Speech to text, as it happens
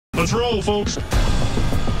Let's roll, folks.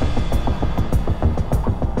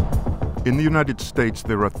 In the United States,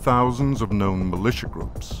 there are thousands of known militia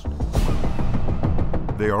groups.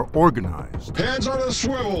 They are organized, Hands on a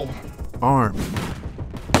swivel. armed,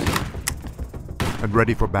 and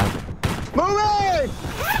ready for battle. Moving!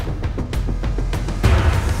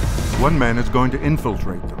 One man is going to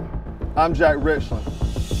infiltrate them, I'm Jack Richland.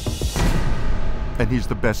 and he's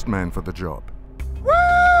the best man for the job. Woo!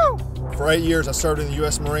 For 8 years, I served in the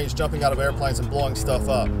U.S. Marines, jumping out of airplanes and blowing stuff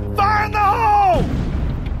up. Fire in the hole!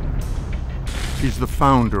 He's the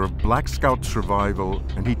founder of Black Scout Survival,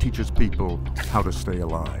 and he teaches people how to stay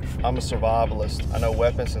alive. I'm a survivalist. I know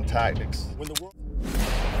weapons and tactics.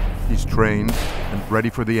 He's trained and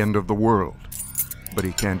ready for the end of the world, but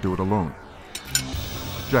he can't do it alone.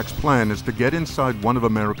 Jack's plan is to get inside one of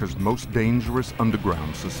America's most dangerous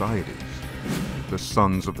underground societies, the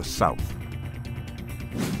Sons of the South.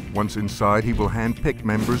 Once inside, he will handpick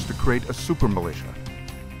members to create a super militia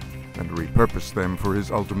and repurpose them for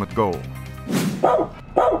his ultimate goal: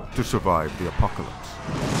 to survive the apocalypse.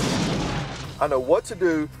 I know what to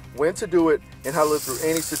do, when to do it, and how to live through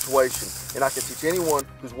any situation. And I can teach anyone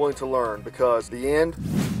who's willing to learn, because the end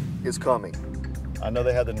is coming. I know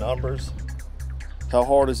they have the numbers. How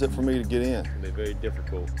hard is it for me to get in? They're very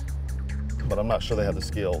difficult. But I'm not sure they have the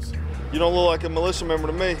skills. You don't look like a militia member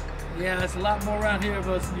to me. Yeah, there's a lot more around here of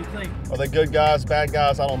us than you think. Are they good guys, bad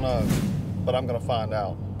guys? I don't know. But I'm gonna find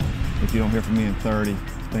out. If you don't hear from me in 30,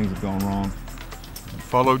 things have gone wrong.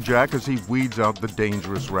 Follow Jack as he weeds out the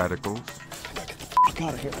dangerous radicals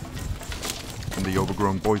Out of here. and the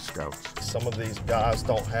overgrown Boy Scouts Some of these guys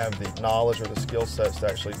don't have the knowledge or the skill sets to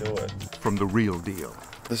actually do it. from the real deal.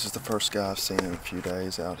 This is the first guy I've seen in a few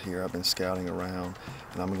days out here. I've been scouting around,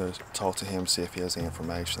 and I'm going to talk to him, see if he has any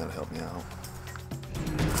information that'll help me out.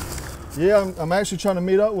 Yeah, I'm actually trying to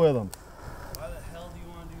meet up with him. Why the hell do you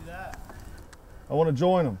want to do that? I want to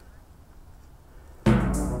join him.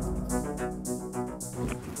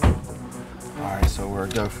 All right, so we're a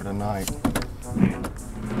go for tonight.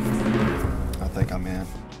 I think I'm in.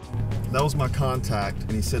 That was my contact,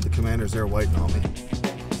 and he said the commander's there waiting on me.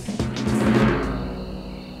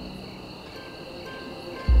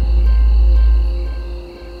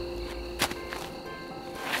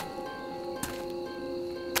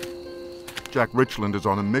 Jack Richland is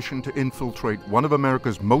on a mission to infiltrate one of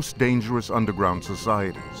America's most dangerous underground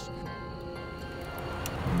societies.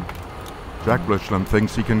 Jack Richland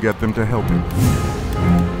thinks he can get them to help him.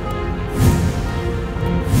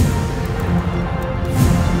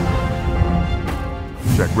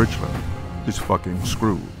 Jack Richland is fucking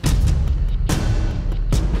screwed.